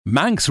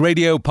Manx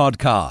Radio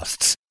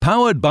Podcasts,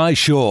 powered by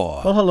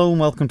Shaw. Well, hello and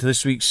welcome to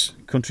this week's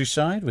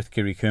Countryside with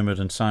Kiri Kermode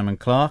and Simon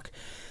Clark.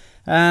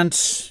 And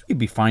you'll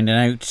be finding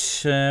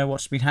out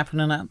what's been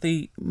happening at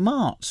the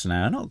marts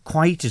now. Not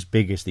quite as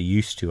big as they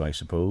used to, I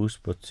suppose,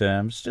 but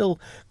still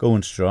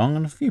going strong.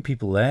 And a few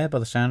people there by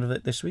the sound of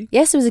it this week.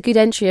 Yes, there was a good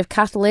entry of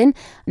cattle in.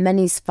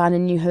 Many's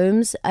finding new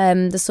homes.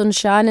 The sun's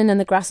shining and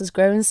the grass is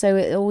growing, so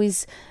it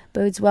always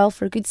bodes well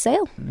for a good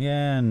sale.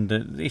 Yeah, and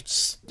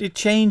it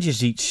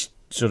changes each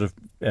sort of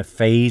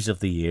phase of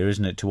the year,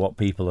 isn't it, to what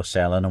people are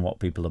selling and what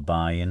people are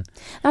buying.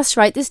 That's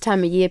right. This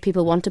time of year,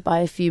 people want to buy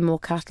a few more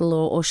cattle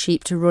or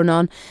sheep to run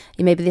on.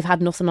 Maybe they've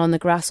had nothing on the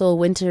grass all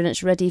winter and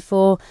it's ready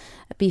for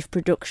beef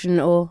production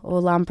or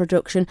lamb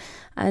production.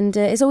 And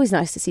it's always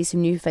nice to see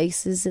some new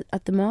faces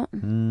at the mart.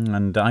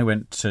 And I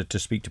went to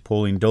speak to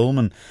Pauline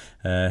Dolman,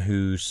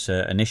 whose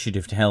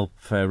initiative to help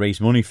raise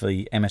money for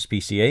the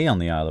MSPCA on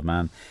the Isle of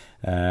Man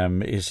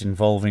is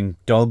involving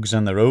dogs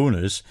and their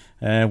owners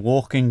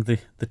walking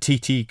the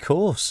TT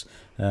course,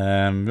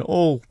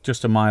 all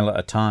just a mile at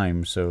a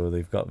time. So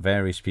they've got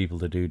various people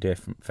to do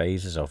different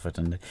phases of it,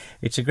 and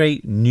it's a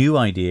great new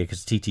idea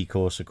because TT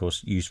course, of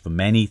course, used for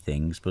many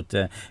things, but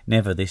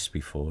never this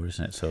before,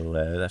 isn't it? So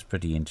that's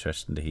pretty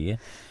interesting to hear.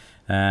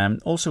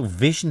 Also,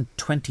 Vision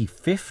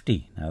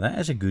 2050. Now, that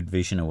is a good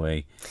vision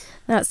away.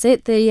 That's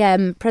it.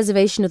 The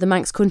preservation of the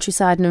Manx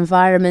countryside and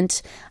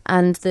environment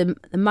and the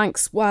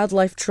Manx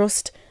Wildlife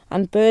Trust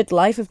and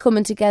BirdLife have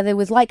come together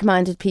with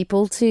like-minded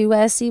people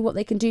to see what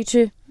they can do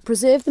to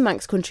preserve the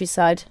Manx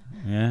countryside.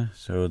 Yeah,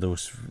 so there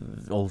was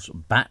also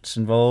bats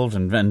involved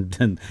and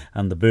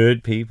the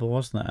bird people,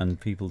 wasn't there?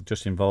 And people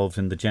just involved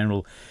in the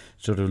general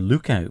sort of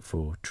lookout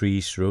for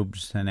trees,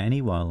 shrubs and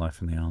any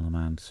wildlife in the Isle of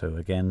Man. So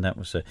again, that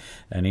was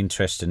an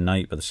interesting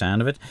night by the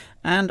sound of it.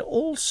 And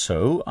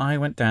also I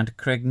went down to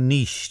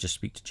Cregneash to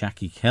speak to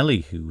Jackie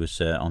Kelly, who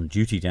was on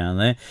duty down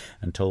there,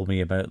 and told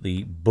me about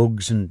the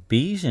Bugs and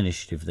Bees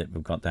initiative that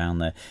we've got down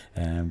there,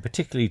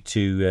 particularly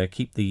to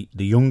keep the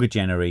younger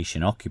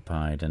generation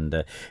occupied.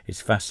 And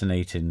it's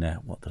fascinating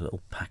what the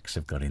little packs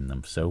have got in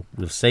them. So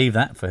we'll save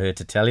that for her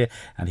to tell you.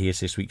 And here's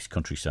this week's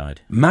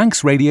Countryside.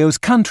 Manx Radio's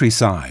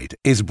Countryside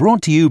is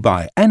brought to you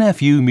by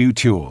NFU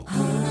Mutual.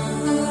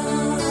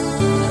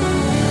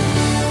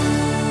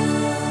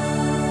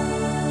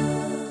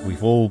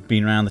 We've all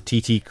been around the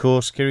TT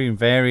course, Kiri, in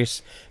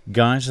various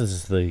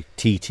guises. There's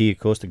the TT, of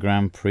course, the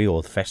Grand Prix,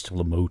 or the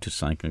Festival of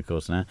Motorcycling, of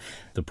course, now.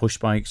 The push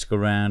bikes go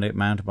around it,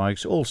 mountain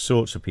bikes, all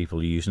sorts of people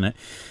are using it.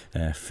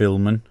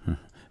 Filming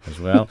as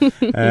well.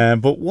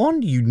 But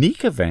one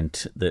unique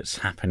event that's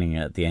happening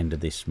at the end of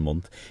this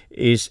month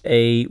is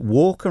a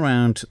walk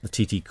around the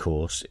TT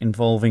course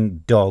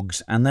involving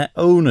dogs and their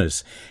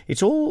owners.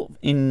 It's all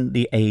in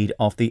the aid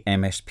of the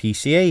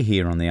MSPCA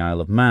here on the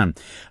Isle of Man.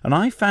 And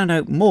I found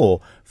out more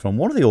from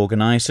one of the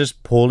organisers,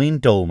 Pauline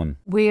Dolman.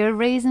 We're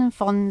raising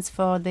funds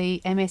for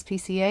the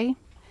MSPCA.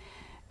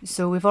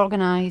 So we've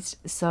organised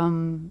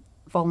some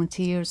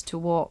volunteers to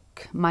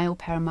walk mile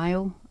per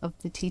mile of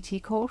the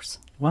TT course.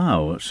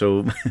 Wow,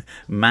 so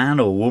man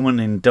or woman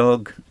in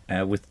dog,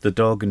 with the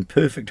dog in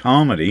perfect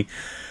harmony,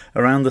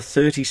 around the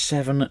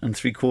 37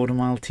 3/4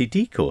 mile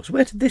TT course.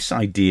 Where did this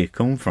idea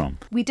come from?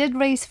 We did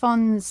raise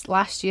funds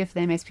last year for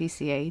the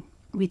MSPCA.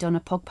 We done a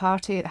pug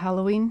party at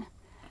Halloween.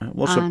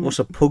 What's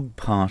a pug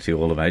party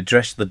all about?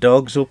 Dress the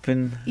dogs up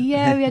in...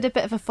 Yeah, we had a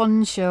bit of a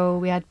fun show.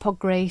 We had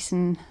pug race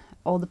and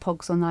all the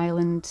pugs on the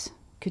island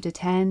could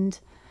attend.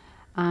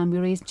 And we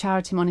raised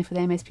charity money for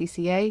the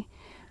MSPCA.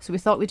 So we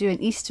thought we'd do an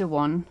Easter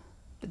one,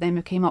 but then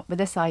we came up with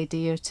this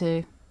idea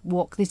to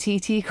walk the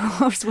TT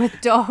course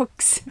with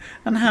dogs.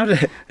 And how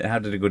did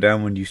it go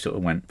down when you sort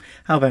of went,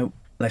 how about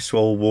let's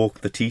all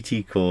walk the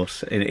TT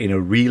course in a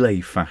relay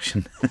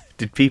fashion?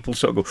 Did people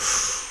sort of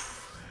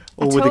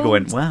go, or were they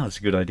going, wow, that's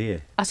a good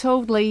idea? I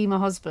told Lee, my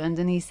husband,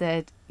 and he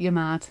said, you're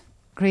mad,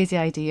 crazy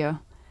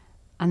idea.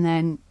 And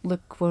then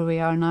look where we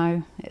are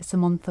now. It's a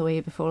month away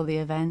before the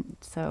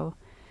event, so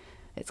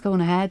it's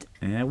going ahead.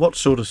 Yeah. What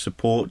sort of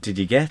support did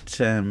you get?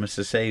 As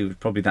I say, it was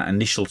probably that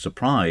initial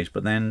surprise,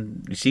 but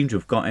then you seem to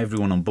have got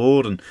everyone on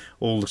board and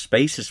all the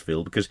spaces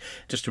filled. Because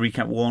just to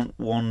recap,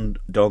 one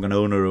dog and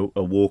owner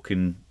are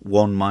walking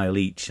 1 mile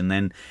each, and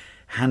then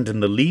handing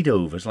the lead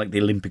over. It's like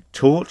the Olympic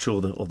torch or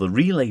the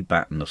relay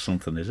baton or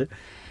something, is it?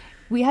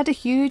 We had a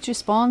huge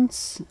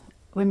response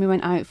when we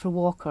went out for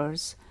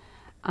walkers,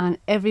 and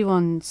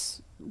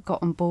everyone's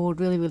got on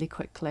board really, really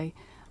quickly.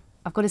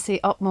 I've got to say,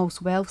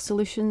 Utmost Wealth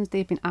Solutions,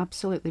 they've been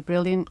absolutely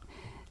brilliant.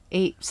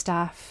 8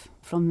 staff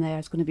from there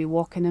is going to be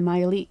walking a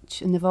mile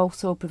each, and they've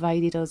also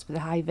provided us with a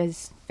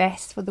high-vis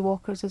vest for the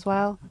walkers as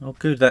well. Oh,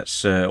 good.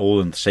 That's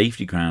all in the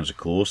safety grounds, of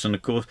course. And,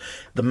 of course,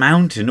 the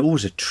mountain,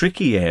 always a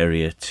tricky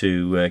area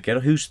to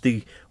get. Who's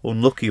the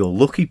unlucky or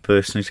lucky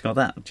person who's got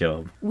that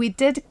job? We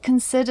did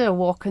consider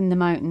walking the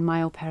mountain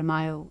mile per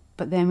mile,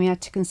 but then we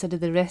had to consider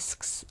the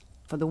risks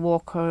for the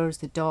walkers,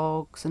 the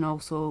dogs, and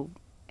also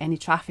any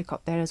traffic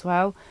up there as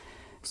well.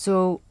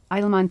 So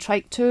Isle of Man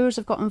Trike Tours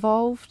have got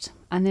involved,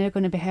 and they're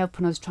going to be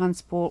helping us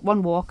transport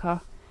 1 walker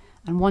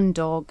and 1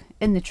 dog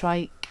in the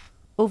trike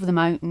over the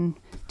mountain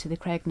to the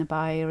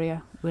Craignaby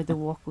area where the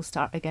walk will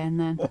start again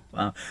then. Oh,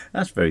 wow.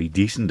 That's very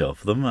decent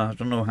of them. I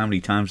don't know how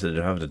many times they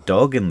have a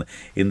dog in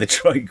the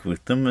trike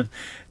with them. And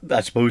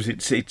I suppose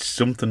it's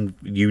something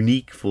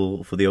unique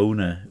for the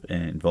owner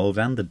involved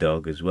and the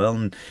dog as well.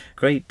 And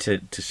great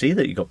to see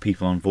that you've got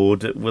people on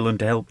board willing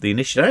to help the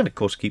initiative and, of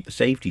course, keep the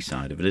safety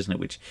side of it, isn't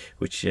it?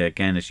 Which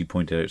again, as you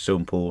pointed out, is so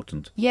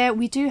important. Yeah,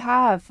 we do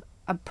have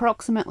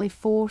approximately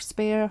 4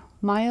 spare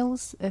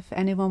miles if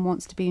anyone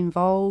wants to be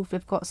involved.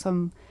 We've got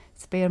some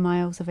spare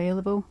miles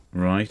available.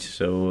 Right,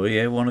 so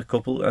yeah, one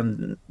couple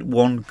and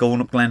one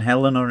going up Glen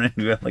Helen or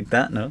anywhere like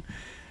that, no?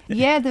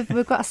 Yeah,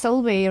 we've got a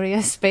Sulby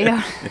area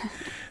spare.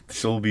 The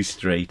Sulby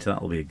Strait,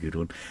 that'll be a good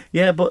one.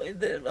 Yeah, but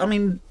I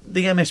mean,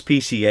 the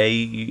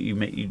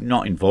MSPCA, you're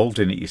not involved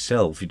in it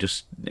yourself. You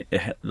just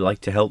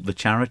like to help the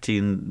charity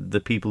and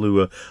the people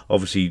who are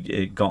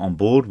obviously got on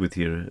board with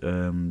you,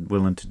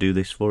 willing to do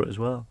this for it as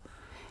well.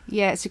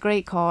 Yeah, it's a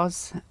great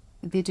cause.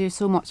 They do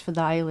so much for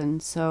the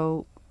island,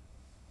 so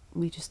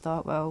we just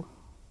thought, well,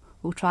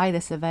 we'll try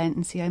this event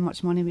and see how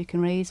much money we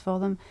can raise for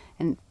them.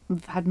 And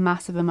we've had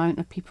massive amount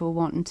of people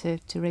wanting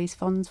to raise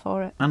funds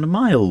for it. And a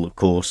mile, of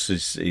course,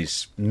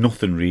 is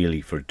nothing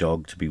really for a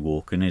dog to be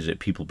walking, is it?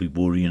 People be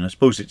worrying. I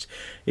suppose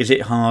is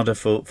it harder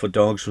for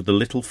dogs with the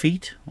little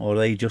feet, or are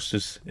they just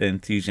as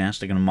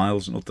enthusiastic and a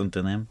mile's nothing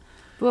to them?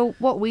 Well,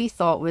 what we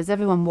thought was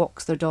everyone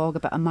walks their dog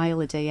about a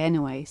mile a day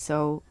anyway,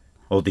 so...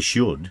 Oh, they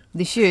should.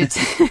 They should.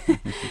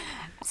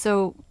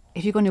 So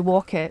if you're going to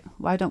walk it,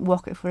 why don't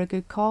walk it for a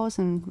good cause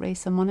and raise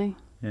some money?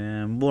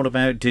 What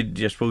about,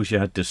 I suppose you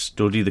had to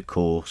study the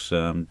course.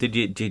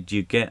 Did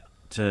you get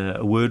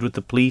a word with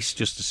the police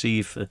just to see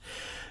if, did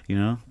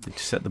you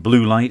set the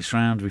blue lights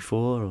round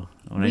before?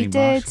 Or any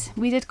marks?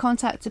 We did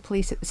contact the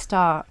police at the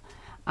start,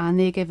 and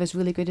they gave us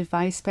really good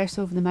advice,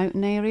 especially over the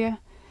mountain area.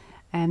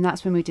 And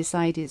that's when we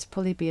decided it's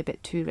probably be a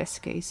bit too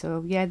risky.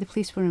 So, yeah, the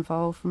police were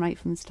involved right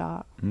from the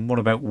start. And what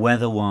about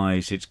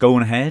weather-wise? It's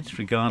going ahead,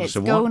 regardless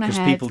of what?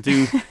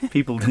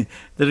 Because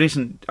there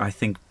isn't, I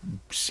think,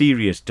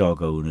 serious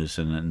dog owners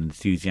and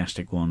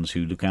enthusiastic ones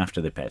who look after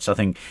their pets. I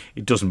think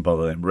it doesn't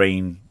bother them.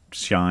 Rain,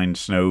 shine,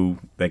 snow,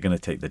 they're going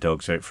to take the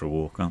dogs out for a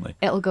walk, aren't they?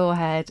 It'll go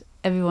ahead.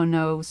 Everyone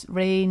knows.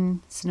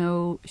 Rain,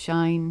 snow,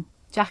 shine...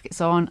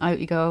 Jackets on, out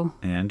you go.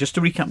 And just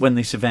to recap when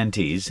this event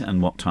is and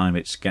what time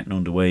it's getting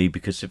underway,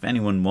 because if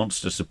anyone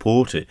wants to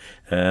support it,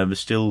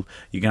 still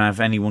you can have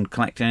anyone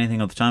collect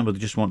anything at the time, but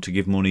they just want to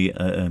give money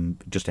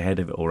just ahead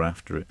of it or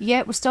after it.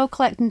 Yeah, we're still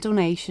collecting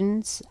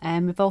donations.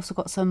 We've also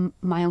got some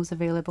miles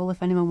available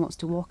if anyone wants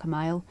to walk a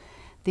mile.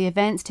 The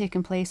event's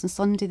taking place on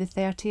Sunday the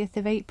 30th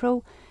of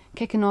April,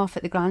 kicking off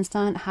at the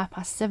grandstand at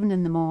 7:30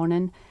 in the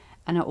morning.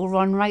 And it will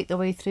run right the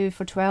way through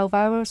for 12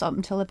 hours up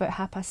until about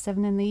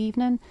 7:30 in the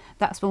evening.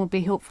 That's when we'll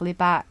be hopefully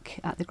back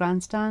at the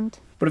grandstand.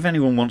 But if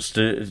anyone wants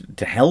to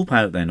help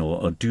out then,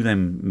 or do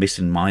them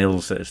missing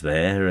miles that's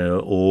there,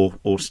 or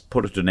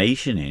put a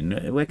donation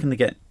in, where can they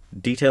get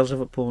details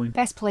of it, Pauline?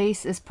 Best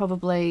place is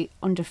probably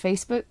under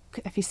Facebook.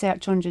 If you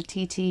search under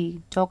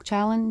TT Dog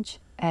Challenge.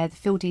 The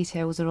full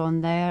details are on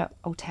there.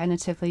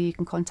 Alternatively, you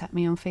can contact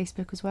me on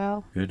Facebook as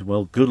well. Good.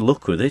 Well, good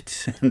luck with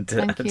it. And,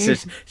 Thank you.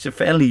 It's a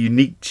fairly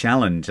unique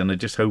challenge, and I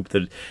just hope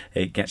that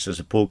it gets the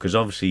support, because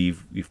obviously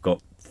you've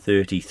got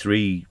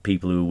 33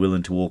 people who are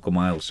willing to walk a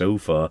mile so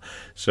far.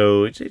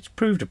 So it's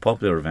proved a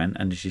popular event,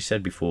 and as you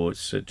said before,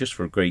 it's just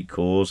for a great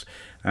cause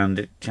and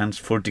a chance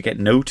for it to get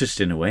noticed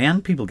in a way,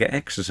 and people get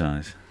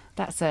exercise.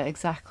 That's it,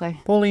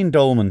 exactly. Pauline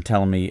Dolman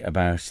telling me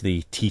about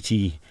the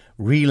TT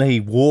relay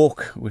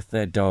walk with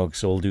their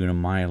dogs, all doing a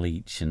mile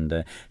each, and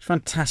it's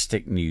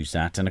fantastic news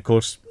that. And of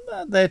course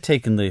they're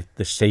taking the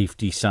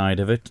safety side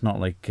of it, not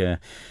like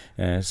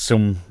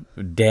some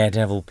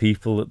daredevil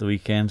people at the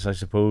weekends, I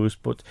suppose,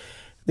 but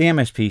the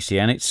MSPCA,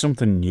 and it's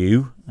something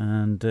new,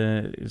 and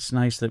it's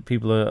nice that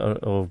people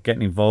are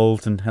getting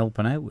involved and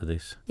helping out with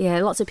this. Yeah,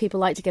 lots of people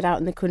like to get out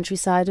in the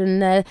countryside,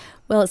 and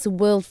it's a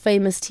world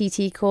famous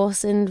TT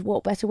course, and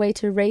what better way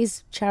to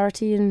raise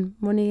charity and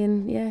money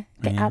and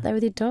get out there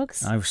with your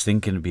dogs. I was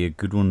thinking it'd be a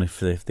good one if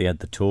they had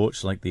the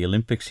torch like the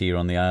Olympics here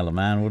on the Isle of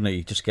Man, wouldn't it?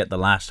 You just get the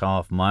last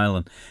half mile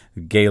and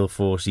gale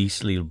force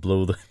easterly will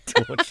blow the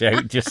torch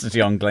out just as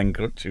you're on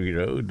Glencrutchery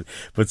Road.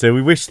 But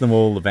we wish them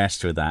all the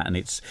best with that, and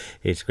it's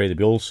great. There'll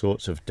be all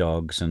sorts of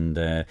dogs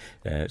and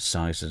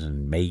sizes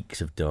and makes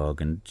of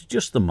dog, and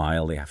just the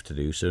mile they have to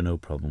do, so no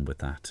problem with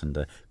that,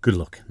 and good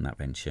luck in that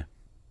venture.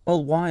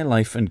 Well,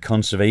 wildlife and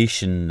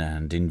conservation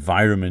and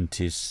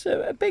environment is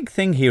a big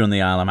thing here on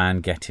the Isle of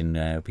Man,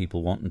 getting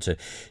people wanting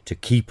to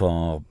keep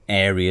our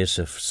areas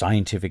of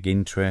scientific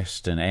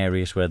interest and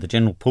areas where the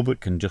general public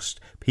can just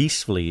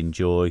peacefully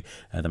enjoy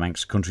the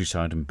Manx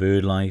countryside and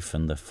bird life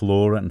and the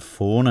flora and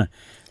fauna.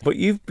 But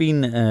you've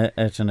been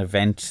at an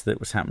event that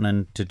was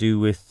happening to do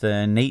with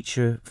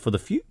Nature for the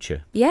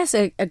Future. Yes,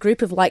 a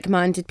group of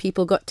like-minded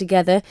people got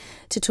together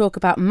to talk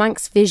about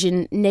Manx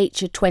Vision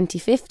Nature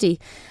 2050.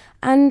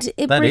 And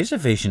that is a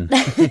vision.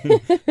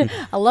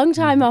 a long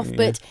time off,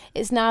 but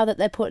it's now that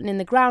they're putting in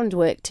the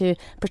groundwork to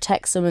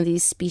protect some of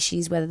these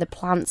species, whether they're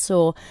plants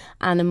or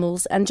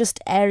animals, and just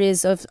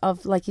areas of,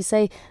 like you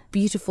say,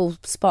 beautiful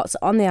spots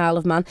on the Isle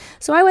of Man.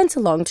 So I went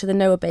along to the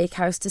Noah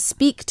Bakehouse to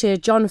speak to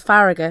John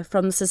Farragher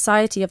from the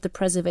Society of the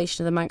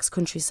Preservation of the Manx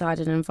Countryside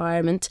and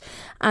Environment,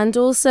 and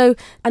also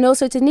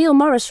to Neil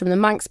Morris from the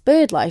Manx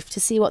BirdLife to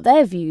see what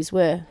their views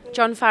were.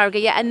 John Farragher,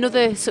 yeah,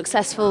 another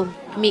successful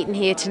meeting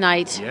here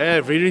tonight.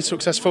 Yeah, really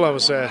successful. I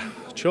was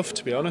chuffed,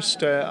 to be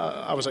honest.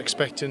 I was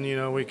expecting,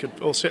 we could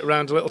all sit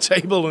around a little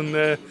table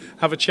and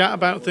have a chat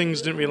about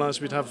things. Didn't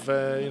realise we'd have,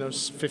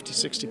 50,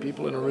 60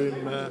 people in a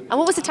room. And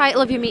what was the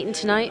title of your meeting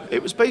tonight?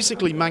 It was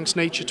basically Manx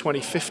Nature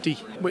 2050,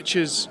 which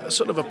is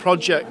sort of a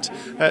project,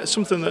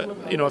 something that,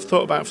 I've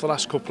thought about for the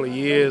last couple of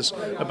years,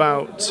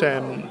 about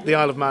the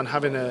Isle of Man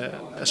having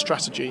a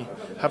strategy,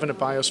 having a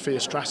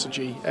biosphere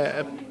strategy,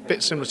 a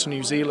bit similar to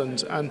New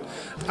Zealand. And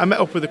I met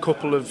up with a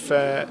couple of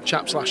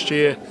chaps last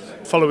year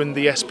following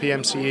the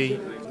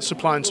SPMCE,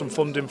 supplying some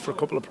funding for a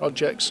couple of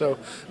projects. So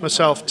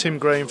myself, Tim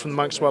Graham from the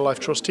Manx Wildlife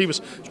Trust, he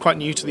was quite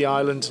new to the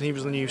island and he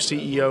was the new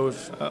CEO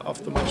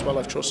of the Manx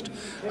Wildlife Trust.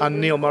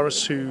 And Neil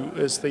Morris, who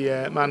is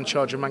the man in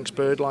charge of Manx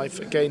BirdLife,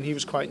 again, he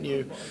was quite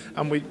new.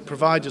 And we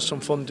provided some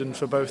funding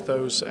for both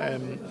those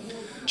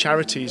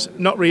charities,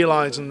 not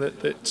realising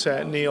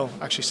that Neil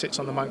actually sits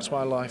on the Manx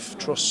Wildlife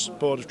Trust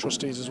Board of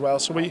Trustees as well.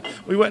 So we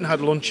went and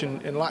had lunch in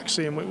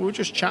Laxey, and we were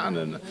just chatting,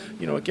 and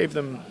I gave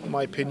them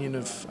my opinion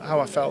of how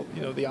I felt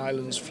the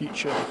island's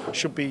future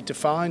should be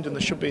defined, and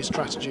there should be a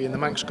strategy, and the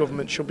Manx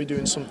government should be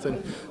doing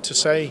something to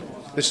say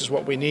this is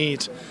what we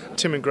need.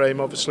 Tim and Graham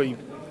obviously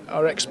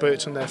are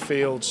experts in their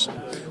fields.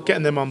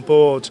 Getting them on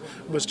board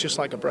was just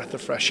like a breath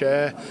of fresh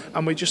air,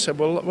 and we just said,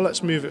 well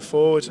let's move it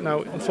forward.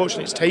 Now,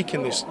 unfortunately, it's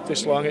taken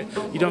this long.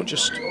 You don't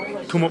just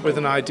come up with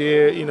an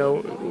idea.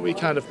 We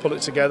kind of pull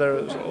it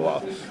together.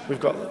 We've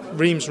got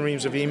reams and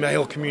reams of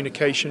email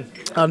communication,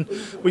 and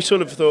we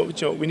sort of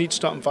thought, we need to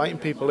start inviting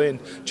people in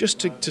just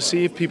to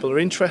see if people are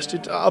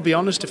interested. I'll be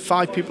honest, if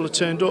 5 people had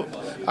turned up,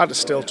 I'd have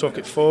still took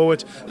it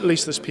forward. At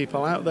least there's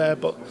people out there,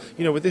 but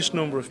with this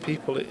number of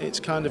people, it's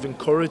kind of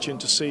encouraging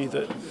to see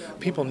that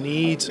people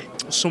need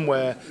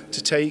somewhere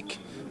to take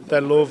their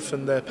love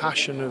and their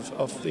passion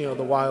of the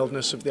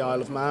wildness of the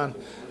Isle of Man,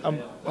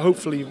 and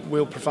hopefully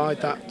we'll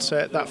provide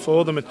that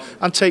for them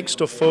and take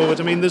stuff forward.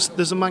 I mean,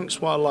 there's a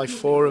Manx Wildlife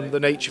Forum, the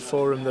Nature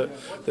Forum that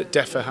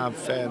DEFRA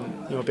have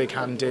a big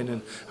hand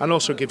in, and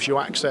also gives you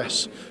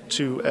access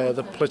to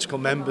the political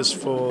members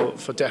for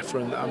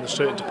DEFRA and the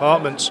certain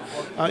departments.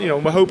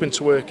 We're hoping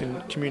to work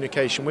in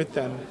communication with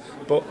them,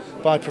 but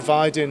by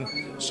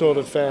providing sort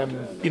of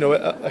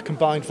a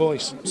combined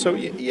voice. So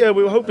yeah,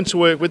 we were hoping to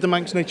work with the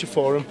Manx Nature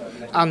Forum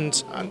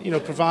and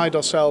provide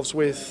ourselves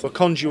with a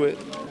conduit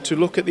to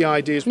look at the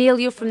ideas. Neil,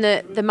 you're from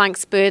the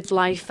Manx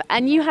BirdLife,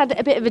 and you had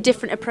a bit of a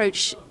different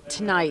approach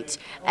tonight.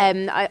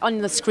 On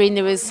the screen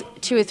there was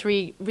 2 or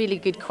 3 really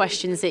good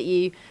questions that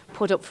you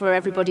put up for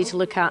everybody to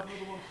look at.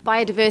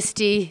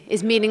 Biodiversity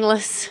is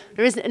meaningless.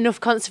 There isn't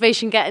enough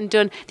conservation getting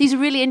done. These are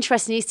really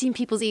interesting. You've seen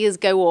people's ears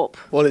go up.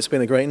 Well, it's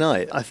been a great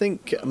night. I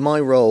think my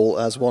role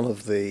as one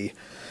of the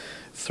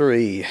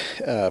 3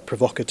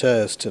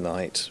 provocateurs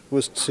tonight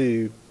was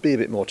to be a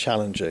bit more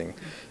challenging.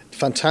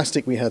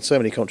 Fantastic, we had so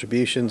many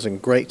contributions,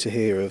 and great to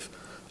hear of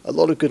a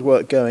lot of good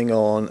work going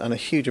on and a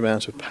huge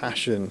amount of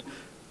passion,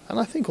 and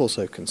I think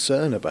also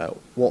concern about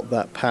what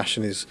that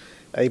passion is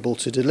able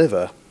to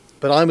deliver.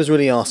 But I was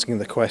really asking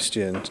the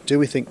question, do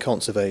we think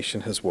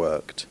conservation has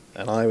worked?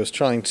 And I was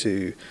trying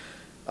to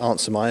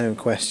answer my own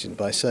question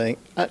by saying,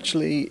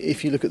 actually,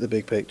 if you look at the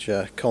big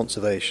picture,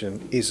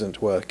 conservation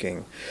isn't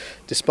working.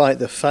 Despite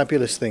the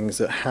fabulous things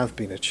that have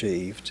been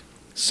achieved,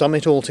 sum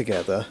it all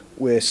together,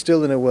 we're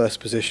still in a worse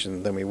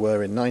position than we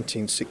were in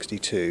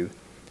 1962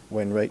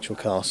 when Rachel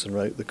Carson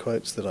wrote the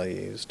quotes that I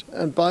used.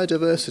 And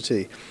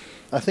biodiversity,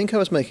 I think I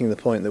was making the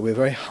point that we're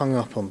very hung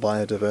up on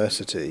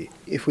biodiversity.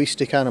 If we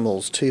stick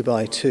animals 2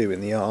 by 2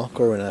 in the Ark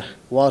or in a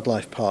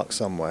wildlife park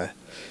somewhere,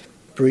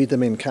 breed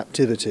them in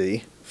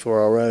captivity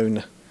for our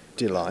own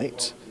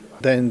delight,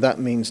 then that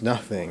means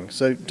nothing.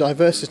 So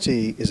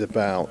diversity is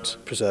about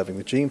preserving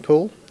the gene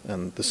pool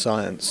and the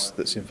science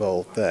that's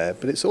involved there,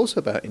 but it's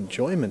also about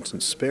enjoyment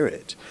and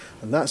spirit,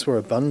 and that's where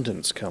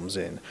abundance comes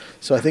in.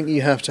 So I think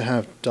you have to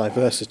have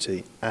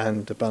diversity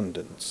and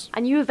abundance.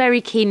 And you were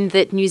very keen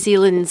that New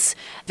Zealand's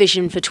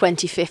vision for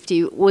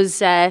 2050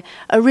 was a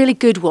really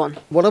good one.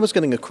 What I was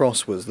getting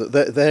across was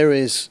that there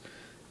is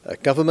a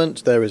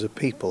government, there is a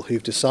people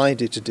who've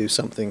decided to do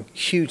something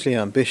hugely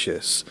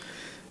ambitious.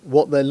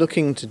 What they're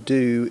looking to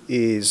do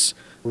is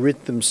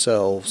rid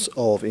themselves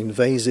of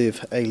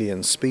invasive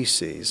alien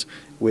species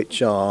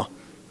which are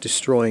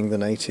destroying the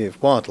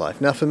native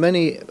wildlife. Now, for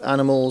many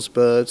animals,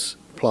 birds,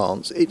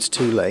 plants, it's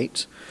too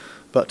late,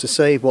 but to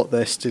save what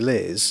there still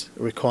is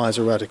requires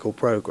a radical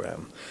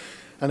programme.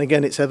 And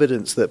again, it's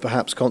evidence that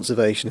perhaps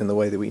conservation in the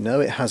way that we know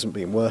it hasn't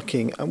been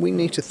working, and we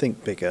need to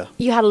think bigger.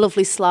 You had a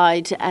lovely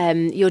slide.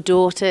 Your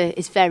daughter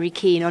is very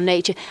keen on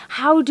nature.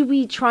 How do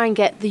we try and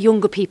get the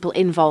younger people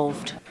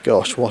involved?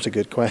 Gosh, what a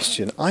good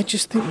question. I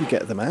just think we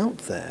get them out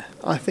there.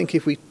 I think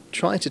if we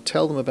try to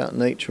tell them about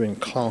nature in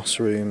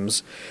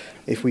classrooms,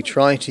 if we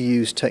try to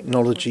use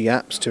technology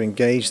apps to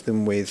engage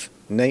them with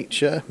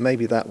nature,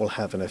 maybe that will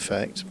have an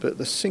effect. But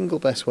the single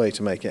best way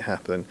to make it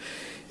happen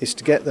is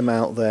to get them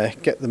out there,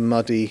 get them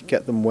muddy,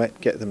 get them wet,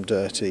 get them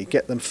dirty,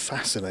 get them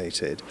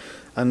fascinated,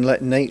 and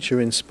let nature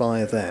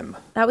inspire them.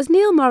 That was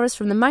Neil Morris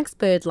from the Manx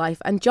BirdLife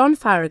and John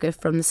Farragher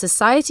from the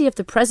Society of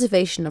the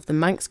Preservation of the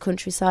Manx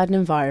Countryside and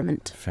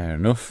Environment. Fair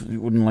enough.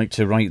 You wouldn't like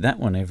to write that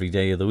one every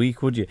day of the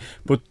week, would you?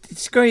 But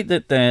it's great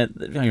that they're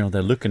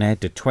looking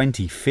ahead to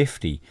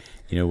 2050.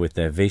 With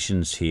their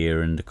visions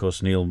here, and of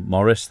course Neil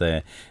Morris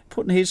there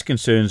putting his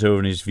concerns over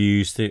and his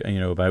views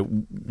about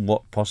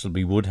what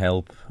possibly would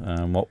help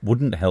and what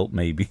wouldn't help,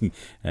 maybe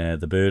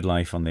the bird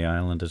life on the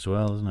island as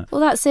well, isn't it?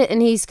 Well, that's it,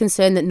 and he's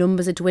concerned that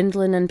numbers are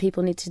dwindling and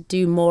people need to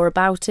do more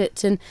about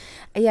it. And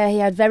he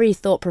had very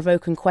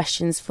thought-provoking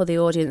questions for the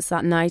audience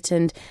that night,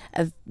 and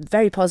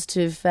very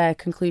positive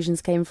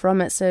conclusions came from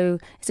it. So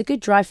it's a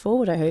good drive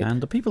forward, I hope. And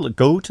the people that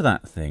go to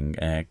that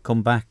thing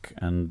come back,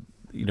 and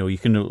you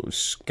can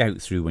scout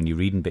through when you're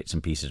reading bits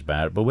and pieces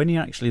about it, but when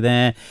you're actually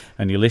there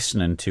and you're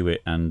listening to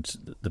it,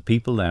 and the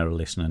people there are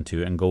listening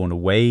to it and going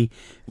away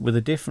with a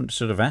different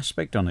sort of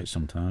aspect on it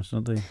sometimes,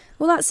 don't they?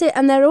 Well, that's it,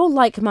 and they're all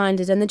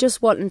like-minded, and they're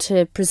just wanting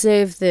to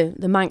preserve the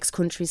Manx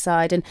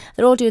countryside, and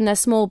they're all doing their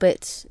small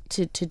bit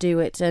to do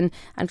it, and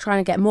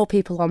trying to get more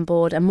people on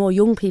board, and more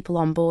young people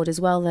on board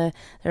as well.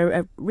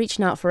 They're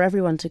reaching out for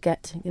everyone to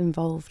get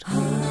involved.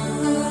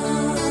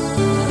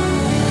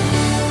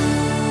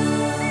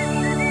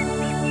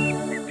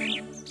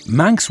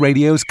 Manx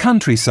Radio's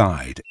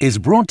Countryside is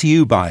brought to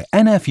you by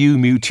NFU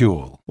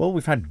Mutual. Well,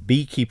 we've had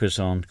beekeepers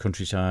on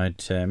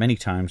Countryside many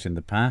times in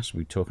the past.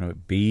 We're talking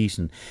about bees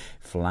and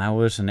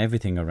flowers and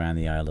everything around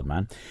the Isle of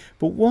Man.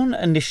 But one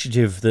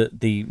initiative that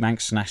the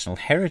Manx National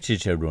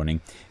Heritage are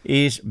running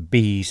is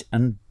Bees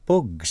and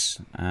Bugs,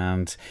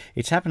 and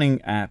it's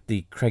happening at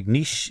the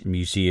Cregneash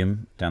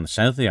Museum down the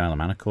south of the Isle of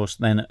Man, of course,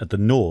 then at the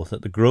north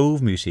at the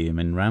Grove Museum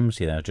in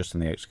Ramsey, there just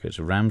on the outskirts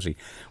of Ramsey.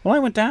 Well, I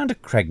went down to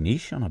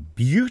Cregneash on a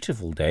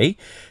beautiful day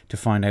to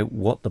find out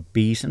what the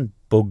Bees and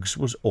Bugs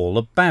was all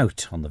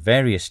about on the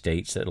various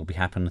dates that will be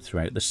happening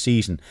throughout the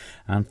season.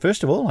 And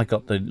first of all, I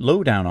got the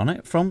lowdown on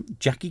it from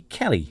Jackie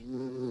Kelly.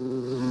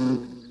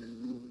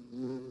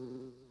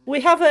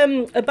 We have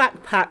a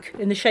backpack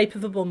in the shape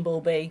of a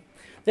bumblebee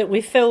that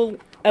we fill,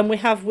 and we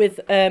have with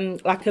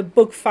like a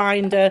bug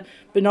finder,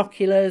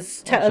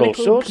 binoculars, a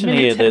little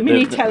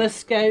mini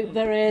telescope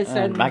there is,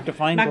 and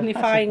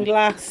magnifying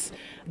glass,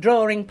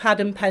 drawing pad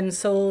and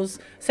pencils,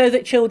 so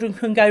that children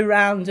can go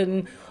round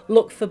and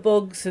look for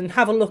bugs and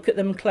have a look at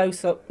them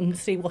close up and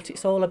see what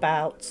it's all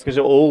about. Because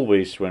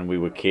always when we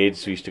were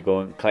kids, we used to go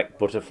and collect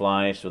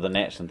butterflies with the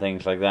nets and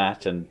things like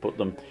that and put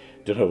them,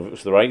 don't know if it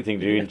was the right thing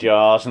to do, in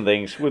jars and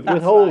things with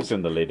holes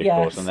in the lid, of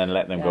course, and then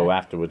let them go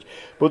afterwards.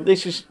 But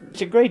it's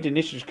a great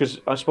initiative, because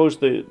I suppose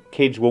the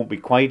kids won't be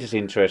quite as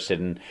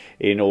interested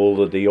in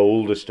all of the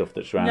older stuff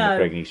that's around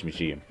the Cregneash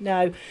Museum.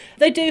 No,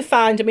 they do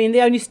find,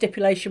 the only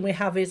stipulation we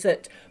have is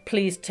that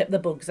please tip the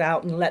bugs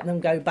out and let them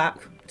go back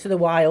to the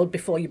wild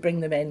before you bring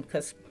them in,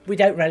 because we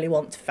don't really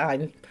want to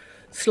find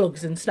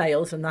slugs and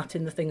snails and that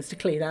in the things to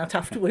clean out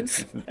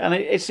afterwards. And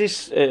is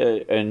this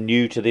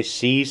new to this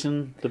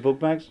season, the bug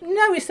bags?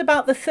 No, it's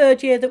about the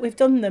third year that we've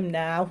done them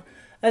now,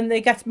 and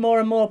they get more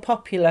and more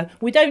popular.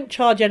 We don't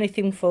charge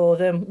anything for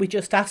them. We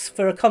just ask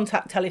for a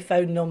contact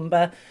telephone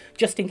number,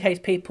 just in case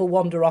people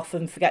wander off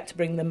and forget to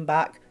bring them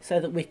back, so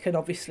that we can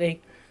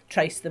obviously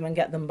trace them and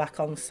get them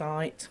back on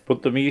site.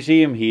 But the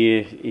museum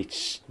here,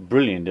 it's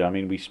brilliant.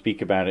 We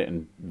speak about it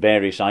in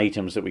various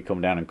items that we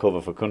come down and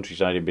cover for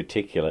Countryside in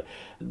particular.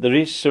 There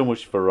is so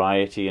much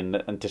variety,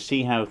 and to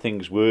see how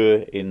things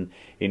were in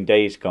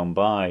days gone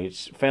by,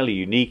 it's fairly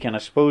unique. And I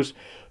suppose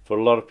for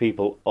a lot of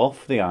people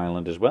off the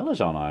island as well as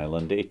on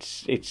island,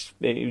 it's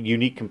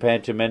unique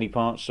compared to many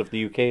parts of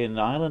the UK and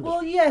Ireland.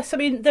 Well, yes,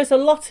 there's a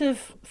lot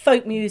of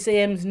folk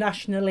museums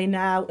nationally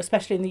now,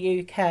 especially in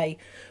the UK,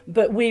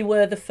 but we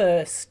were the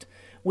first.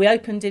 We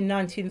opened in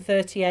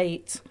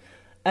 1938,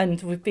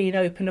 and we've been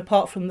open,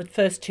 apart from the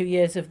first 2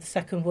 years of the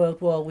Second World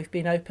War, we've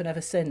been open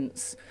ever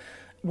since.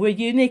 We're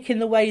unique in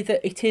the way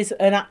that it is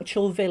an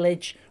actual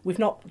village. We've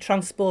not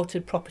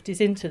transported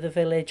properties into the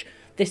village.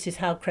 This is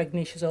how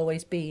Cregneash has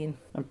always been.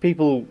 And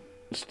people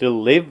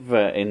still live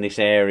in this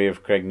area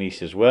of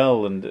Cregneash as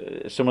well,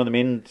 and some of them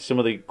in some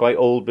of the quite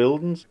old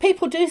buildings.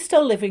 People do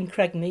still live in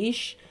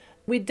Cregneash.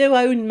 We do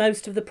own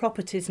most of the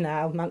properties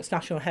now, Manx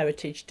National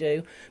Heritage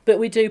do, but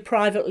we do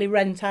privately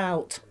rent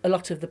out a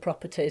lot of the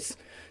properties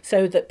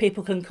so that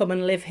people can come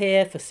and live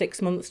here for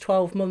 6 months,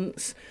 12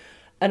 months.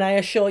 And I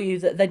assure you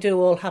that they do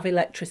all have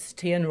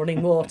electricity and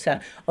running water,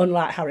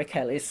 unlike Harry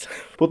Kelly's.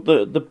 But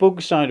the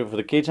bug side of it for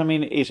the kids,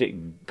 is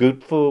it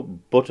good for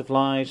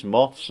butterflies,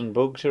 moths and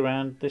bugs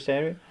around this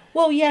area?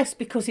 Well, yes,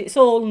 because it's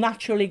all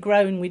naturally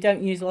grown. We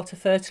don't use a lot of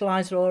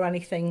fertiliser or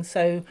anything,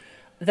 so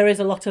there is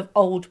a lot of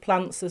old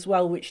plants as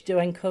well, which do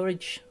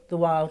encourage the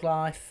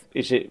wildlife.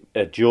 Is it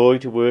a joy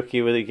to work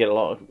here where you get a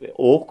lot of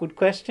awkward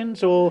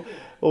questions or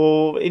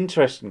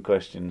interesting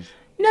questions?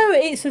 No,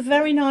 it's a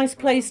very nice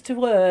place to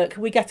work.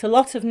 We get a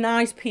lot of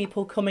nice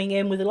people coming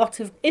in with a lot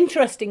of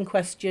interesting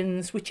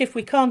questions, which if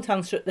we can't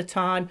answer at the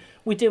time,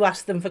 we do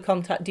ask them for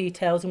contact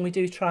details and we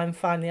do try and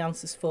find the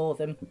answers for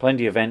them.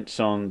 Plenty of events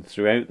on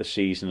throughout the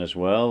season as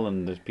well,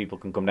 and people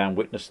can come down and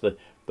witness the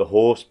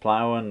horse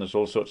ploughing. There's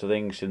all sorts of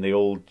things in the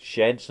old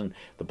sheds and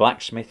the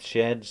blacksmith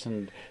sheds,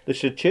 and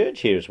there's a church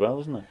here as well,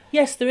 isn't there?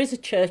 Yes, there is a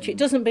church. It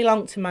doesn't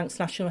belong to Manx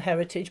National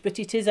Heritage, but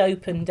it is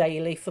open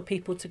daily for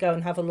people to go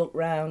and have a look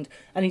round,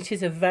 and it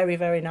is a very,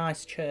 very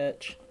nice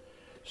church.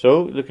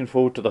 So, looking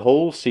forward to the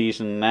whole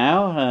season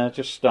now,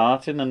 just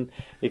starting, and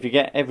if you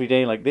get every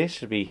day like this,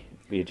 it'd be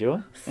a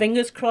joy.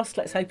 Fingers crossed,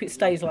 let's hope it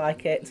stays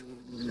like it.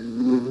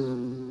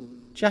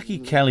 Jackie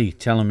Kelly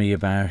telling me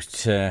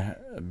about a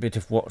bit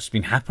of what's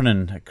been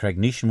happening at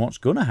Cregneash and what's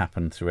going to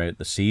happen throughout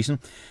the season.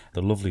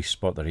 The lovely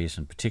spot there is,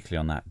 and particularly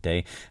on that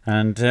day.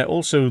 And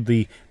also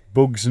the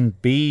Bugs and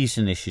Bees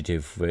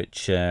initiative,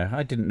 which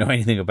I didn't know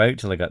anything about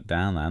till I got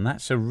down there. And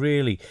that's a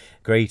really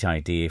great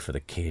idea for the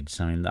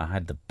kids. I mean, I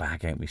had the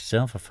bag out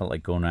myself. I felt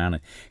like going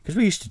around, because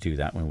we used to do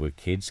that when we were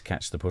kids,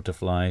 catch the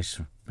butterflies,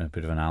 a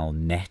bit of an owl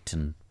net,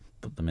 and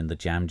put them in the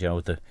jam jar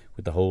with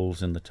the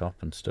holes in the top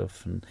and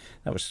stuff, and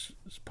that was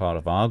part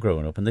of our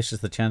growing up, and this is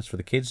the chance for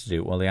the kids to do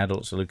it while the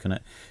adults are looking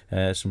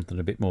at something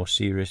a bit more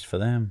serious for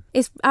them.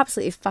 It's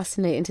absolutely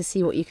fascinating to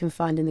see what you can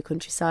find in the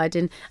countryside,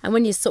 and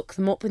when you suck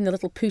them up in the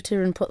little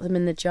pooter and put them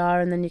in the jar,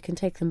 and then you can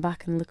take them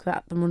back and look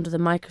at them under the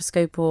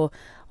microscope or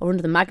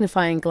under the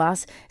magnifying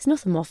glass. It's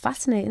nothing more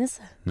fascinating, is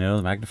there? No,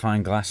 the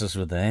magnifying glasses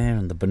were there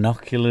and the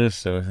binoculars,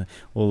 so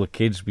all the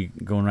kids be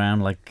going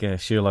around like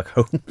Sherlock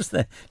Holmes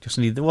there.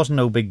 There wasn't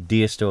no big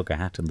deerstalker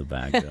hat in the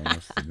bag, though, I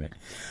must admit.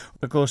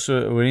 Of course,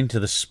 we're into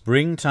the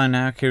springtime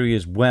now, Kiri,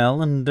 as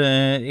well, and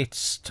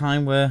it's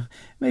time where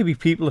maybe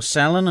people are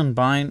selling and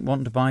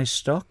wanting to buy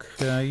stock.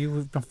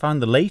 You've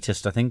found the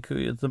latest, I think,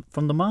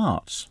 from the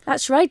marts.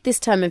 That's right. This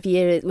time of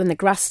year, when the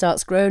grass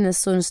starts growing and the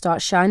sun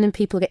starts shining,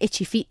 people get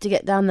itchy feet to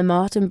get down the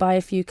mart and buy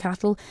a few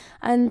cattle.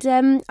 And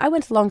I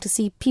went along to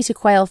see Peter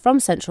Quayle from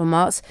Central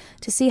Marts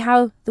to see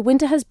how the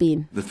winter has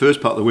been. The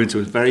first part of the winter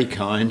was very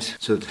kind,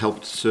 so it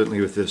helped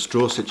certainly with the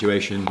straw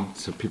situation,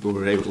 so people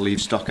were able to leave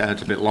stock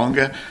out a bit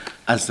longer.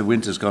 As the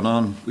winter's gone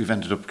on, we've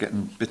ended up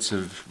getting bits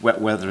of wet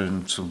weather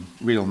and some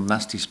real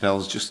nasty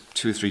spells, just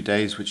 2 or 3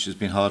 days, which has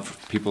been hard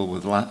for people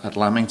at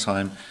lambing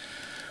time.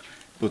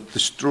 But the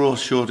straw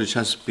shortage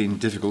has been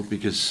difficult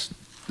because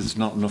there's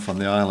not enough on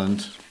the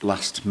island.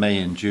 Last May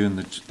and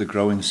June, the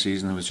growing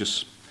season was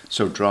just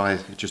so dry,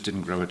 it just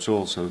didn't grow at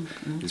all. So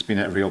it's been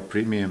at a real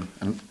premium.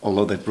 And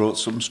although they brought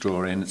some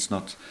straw in, it's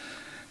not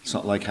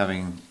like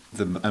having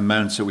the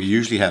amounts that we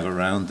usually have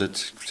around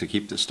that to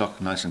keep the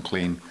stock nice and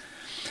clean.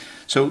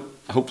 So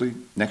hopefully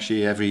next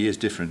year, every year is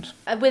different.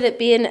 With it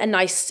being a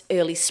nice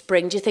early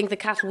spring, do you think the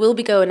cattle will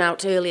be going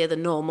out earlier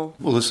than normal?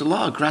 Well, there's a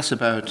lot of grass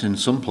about in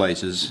some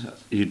places.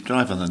 You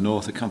drive on the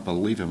north, I can't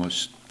believe how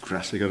much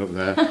grass they got up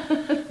there.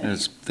 I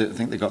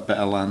think they got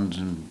better land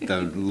and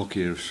they're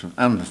luckier.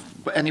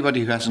 But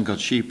anybody who hasn't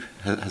got sheep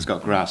has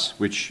got grass,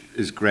 which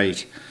is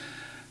great.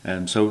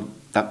 So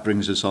that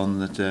brings us on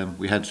that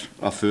we had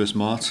our first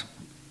mart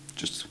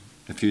just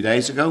a few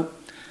days ago.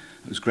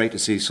 It was great to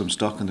see some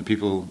stock and the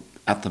people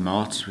at the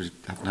mart. We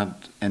haven't had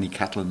any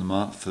cattle in the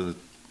mart for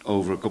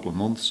over a couple of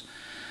months.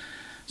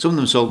 Some of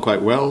them sold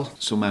quite well,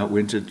 some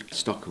outwintered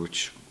stock,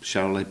 which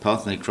Charolais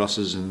Parthenay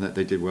crosses, and that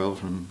they did well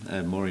from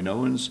Maureen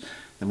Owens.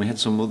 Then we had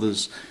some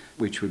others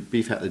which were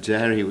beef at the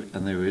dairy,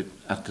 and they were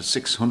at the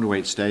 600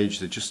 weight stage.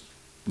 They just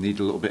need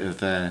a little bit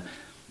of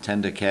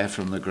tender care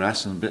from the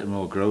grass and a bit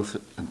more growth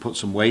and put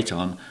some weight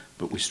on,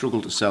 but we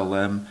struggled to sell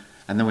them.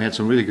 And then we had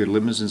some really good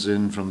limousins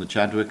in from the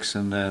Chadwicks,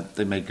 and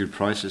they made good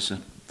prices.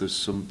 There's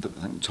some, I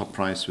think the top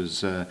price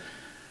was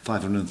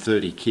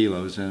 530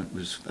 kilos, and it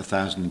was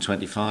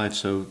 1,025.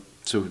 So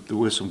there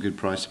were some good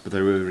prices, but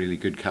they were really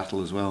good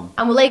cattle as well.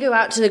 And will they go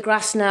out to the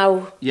grass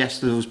now? Yes,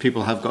 those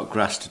people have got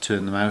grass to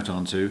turn them out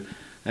onto.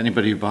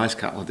 Anybody who buys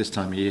cattle at this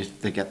time of year,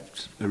 they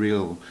get a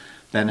real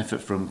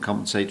benefit from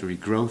compensatory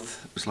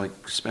growth. It's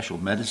like special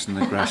medicine,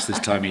 the grass this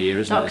time of year,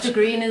 isn't it? Dr.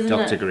 Green, isn't it?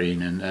 Dr.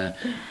 Green, and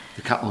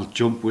the cattle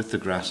jump with the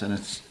grass, and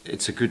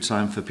it's a good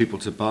time for people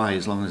to buy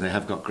as long as they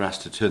have got grass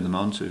to turn them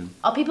onto.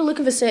 Are people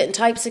looking for certain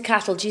types of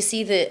cattle? Do you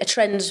see a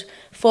trend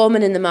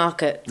forming in the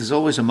market? There's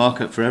always a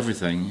market for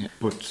everything,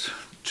 but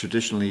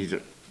traditionally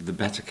the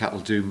better cattle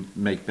do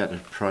make better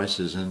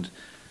prices, and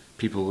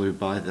people who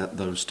buy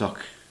those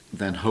stock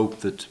then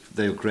hope that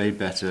they'll grade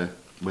better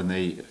when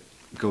they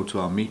go to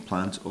our meat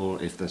plant, or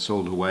if they're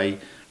sold away.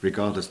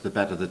 Regardless, the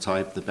better the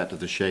type, the better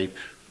the shape,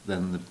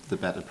 then the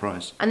better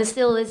price. And there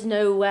still is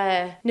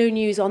no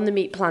news on the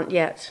meat plant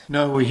yet?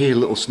 No, we hear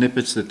little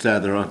snippets that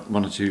there are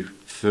 1 or 2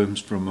 firms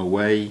from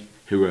away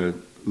who are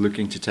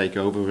looking to take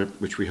over,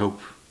 which we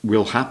hope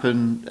will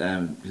happen.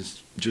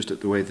 It's just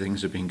at the way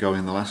things have been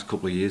going the last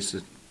couple of years,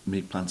 the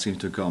meat plant seems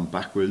to have gone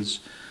backwards.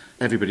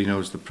 Everybody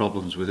knows the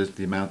problems with it,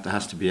 the amount that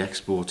has to be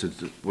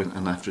exported,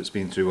 and after it's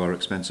been through our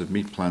expensive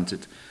meat plant,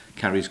 it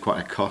carries quite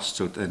a cost,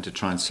 so then to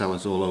try and sell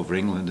it all over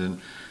England, and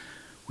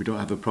we don't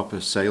have a proper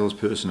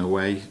salesperson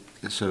away,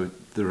 so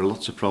there are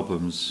lots of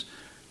problems.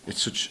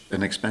 It's such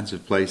an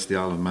expensive place, the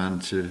Isle of Man,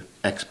 to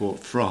export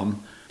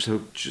from, so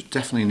it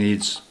definitely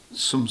needs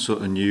some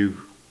sort of new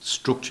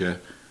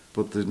structure,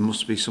 but there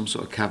must be some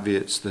sort of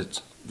caveats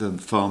that the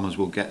farmers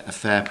will get a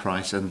fair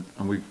price, and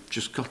we've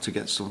just got to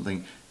get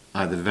something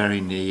either very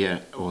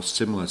near or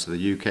similar to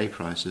the UK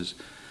prices,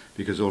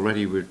 because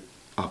already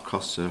our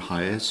costs are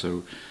higher,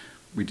 so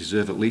we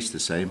deserve at least the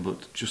same,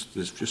 but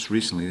just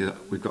recently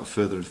we've got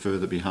further and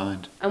further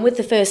behind. And with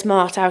the first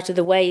mart out of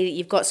the way,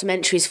 you've got some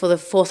entries for the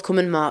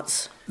forthcoming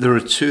marts. There are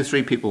 2 or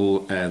 3 people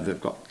that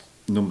have got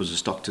numbers of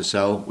stock to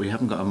sell. We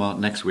haven't got a mart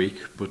next week,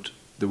 but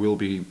there will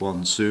be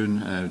one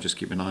soon. Just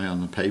keep an eye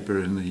on the paper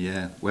and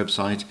the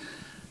website.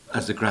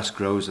 As the grass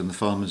grows and the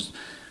farmers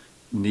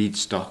need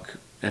stock,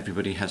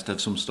 everybody has to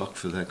have some stock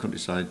for their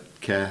countryside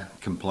care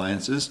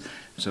compliances.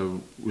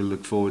 So we'll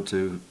look forward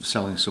to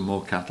selling some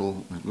more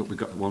cattle. We've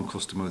got one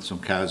customer with some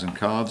cows and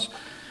calves,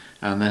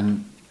 and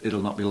then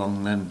it'll not be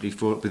long then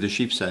before with the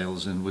sheep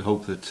sales, and we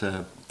hope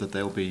that that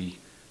they'll be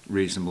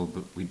reasonable.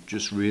 But we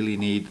just really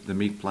need the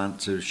meat plant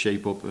to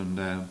shape up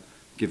and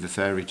give a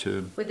fair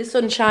return. With the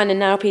sun shining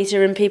now,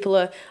 Peter, and people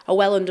are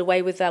well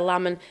underway with their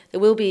lamb, and there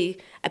will be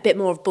a bit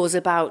more of buzz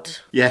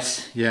about.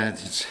 Yes, yeah,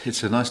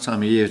 it's a nice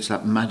time of year. It's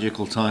that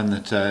magical time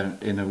that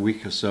in a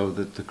week or so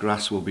that the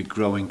grass will be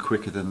growing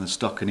quicker than the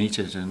stock can eat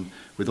it, and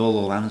with all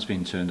the lambs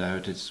being turned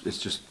out, it's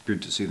just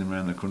good to see them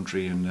around the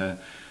country. And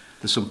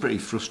there's some pretty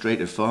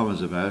frustrated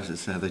farmers about it.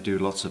 They do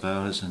lots of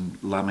hours, and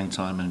lambing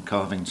time and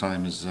calving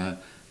time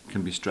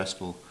can be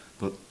stressful.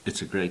 But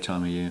it's a great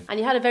time of year. And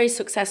you had a very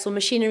successful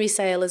machinery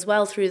sale as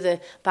well through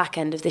the back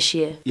end of this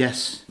year.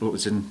 Yes, it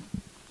was in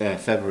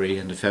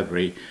end of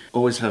February.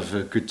 Always have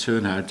a good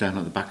turnout down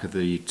at the back of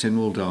the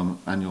Tynwald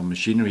annual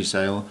machinery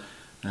sale.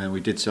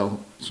 We did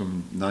sell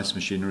some nice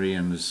machinery,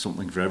 and there's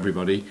something for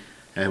everybody.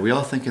 We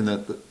are thinking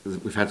that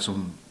we've had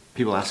some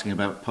people asking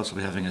about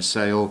possibly having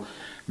a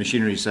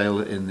machinery sale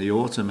in the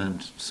autumn,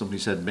 and somebody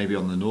said maybe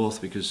on the north,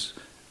 because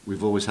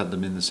we've always had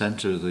them in the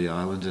centre of the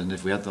island, and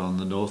if we had them on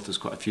the north, there's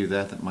quite a few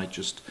there that might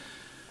just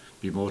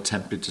be more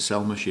tempted to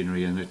sell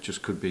machinery, and it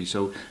just could be.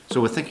 So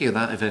we're thinking of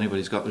that. If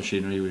anybody's got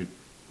machinery, we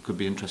could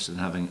be interested in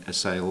having a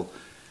sale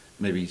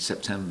maybe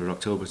September,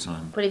 October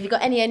time. But if you've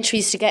got any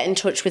entries, to get in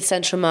touch with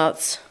Central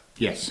Marts.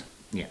 Yes,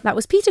 yeah. That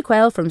was Peter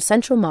Quayle from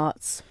Central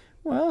Marts.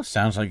 Well,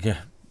 sounds like a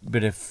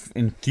bit of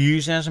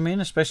enthusiasm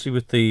especially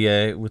with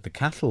the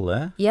cattle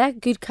there. Yeah,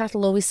 good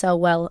cattle always sell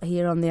well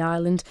here on the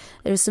island.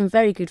 There are some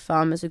very good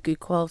farmers with good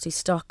quality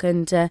stock,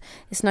 and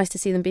it's nice to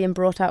see them being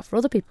brought out for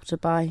other people to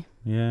buy.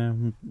 Yeah,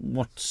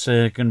 what's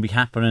going to be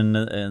happening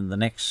over the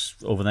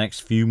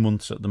next few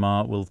months at the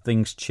mart? Will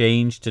things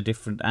change to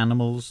different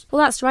animals?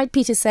 Well, that's right.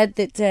 Peter said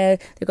that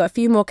they've got a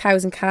few more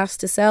cows and calves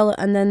to sell,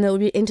 and then they'll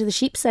be into the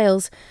sheep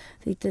sales.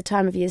 The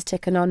time of year is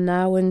ticking on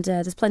now, and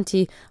there's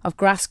plenty of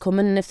grass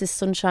coming, and if the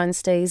sunshine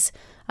stays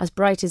as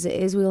bright as it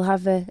is, we'll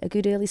have a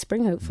good early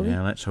spring, hopefully.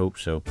 Yeah, let's hope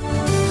so.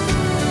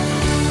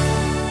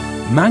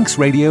 Manx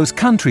Radio's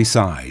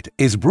Countryside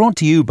is brought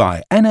to you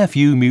by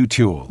NFU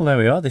Mutual. Well, there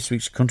we are, this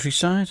week's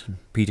Countryside.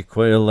 Peter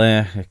Quayle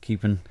there,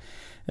 keeping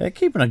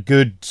a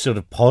good sort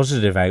of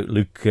positive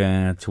outlook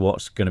to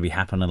what's going to be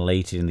happening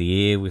later in the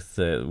year with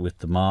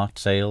the mart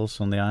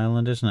sales on the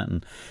island, isn't it?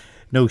 And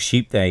no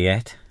sheep there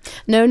yet.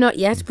 No, not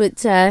yet,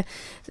 but a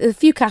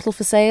few cattle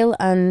for sale,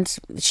 and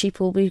sheep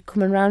will be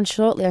coming round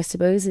shortly, I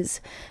suppose. It's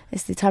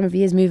the time of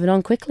year's moving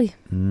on quickly.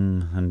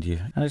 And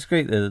it's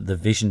great, the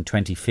Vision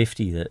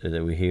 2050 that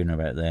we're hearing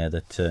about there,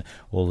 that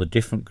all the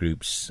different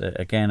groups,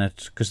 again,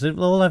 because they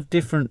all have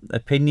different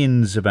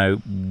opinions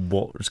about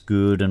what's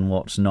good and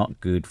what's not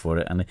good for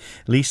it, and at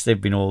least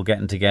they've been all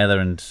getting together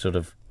and sort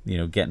of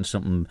getting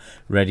something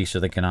ready so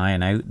they can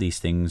iron out these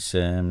things,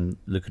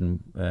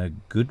 looking a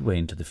good way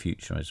into the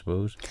future, I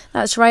suppose.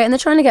 That's right, and they're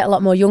trying to get a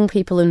lot more young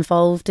people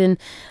involved, and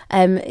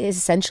it's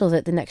essential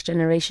that the next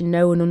generation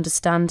know and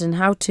understand and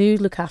how to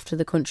look after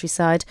the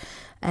countryside.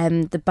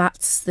 The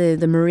bats, the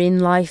marine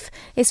life,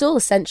 it's all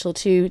essential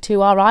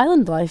to our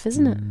island life,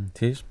 isn't it?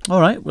 It is.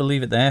 All right, we'll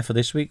leave it there for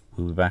this week.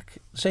 We'll be back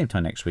at the same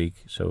time next week.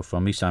 So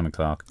from me, Simon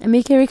Clark. And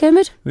me, Kiri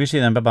Kermode. We'll see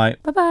you then. Bye-bye.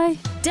 Bye-bye.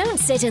 Don't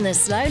sit in the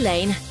slow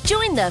lane.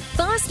 Join the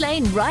fast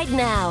lane right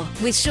now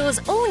with Shaw's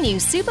all-new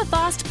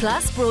Superfast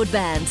Plus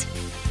broadband.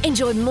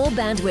 Enjoy more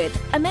bandwidth,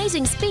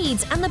 amazing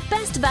speeds and the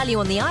best value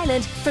on the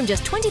island from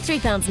just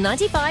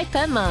 £23.95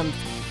 per month.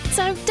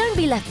 So don't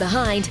be left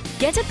behind.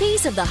 Get a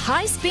piece of the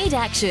high-speed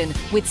action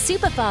with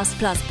Superfast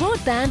Plus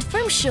broadband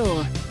from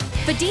Shaw.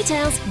 For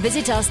details,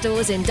 visit our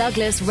stores in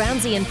Douglas,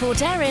 Ramsey and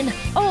Port Erin,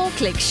 or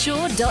click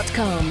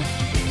shaw.com.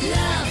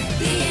 Love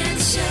being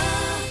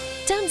Shaw.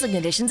 Terms and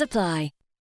conditions apply.